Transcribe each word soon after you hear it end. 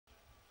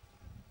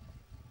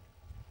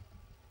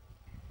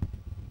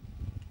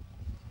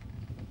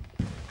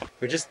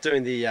We're just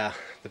doing the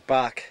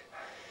bark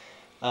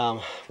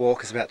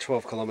walk. It's about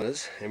 12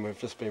 kilometres, and we've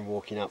just been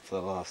walking up for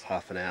the last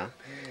half an hour.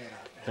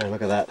 And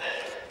look at that.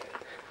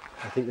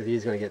 I think the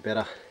view's going to get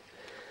better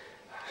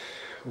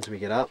once we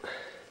get up.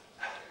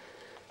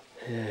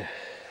 Yeah.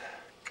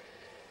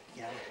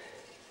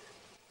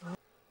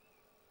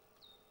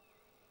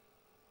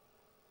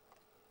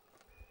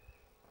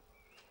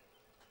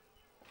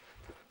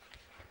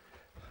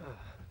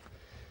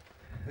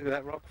 Look at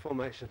that rock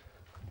formation.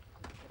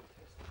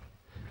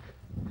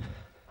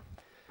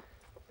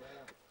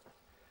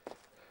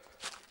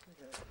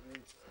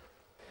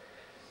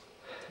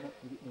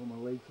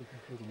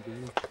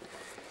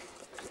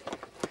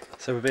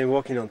 So we've been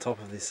walking on top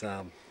of this,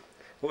 what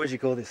would you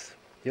call this?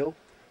 Hill?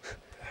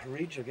 A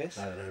ridge, I guess.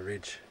 I don't know,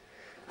 ridge.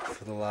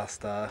 For the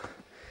last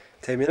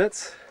 10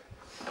 minutes.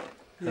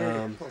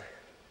 Yeah.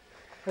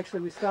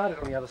 Actually, we started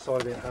on the other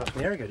side about half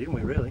an hour ago, didn't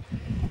we, really? How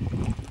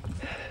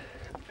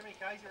many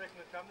k's you reckon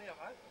we've come now,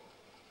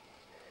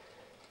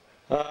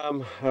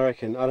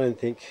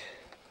 mate?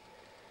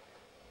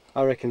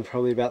 I reckon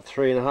probably about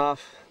 3.5,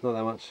 not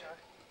that much. Okay.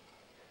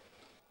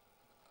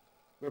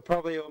 We're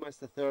probably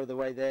almost a third of the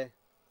way there.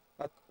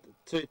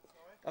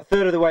 A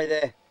third of the way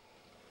there.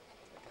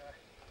 Okay.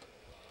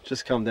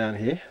 Just come down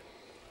here,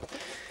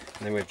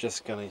 and then we're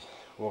just going to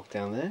walk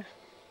down there.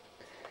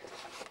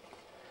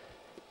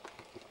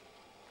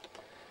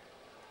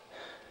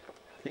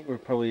 I think we're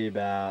probably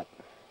about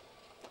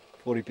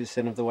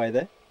 40% of the way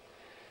there.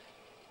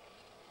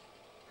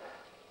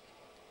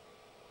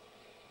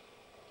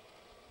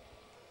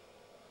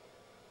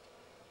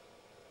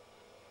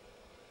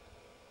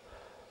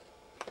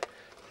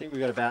 I think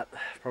we've got about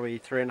probably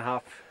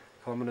 3.5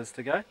 kilometres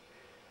to go.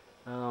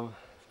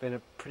 It's been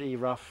a pretty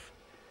rough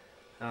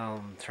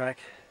track.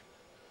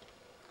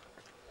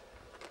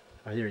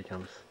 Oh, here he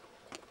comes.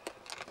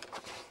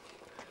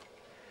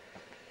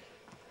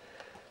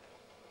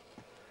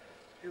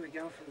 Here we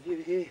go for the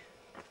view here.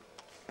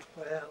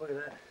 Wow, look at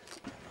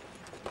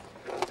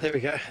that. There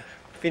we go.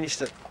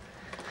 Finished it.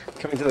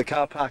 Coming to the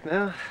car park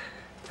now.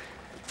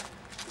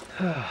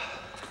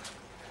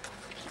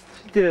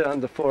 Did it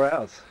under 4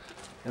 hours.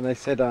 And they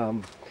said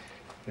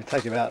it'd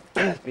take about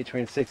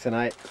between 6 and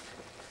 8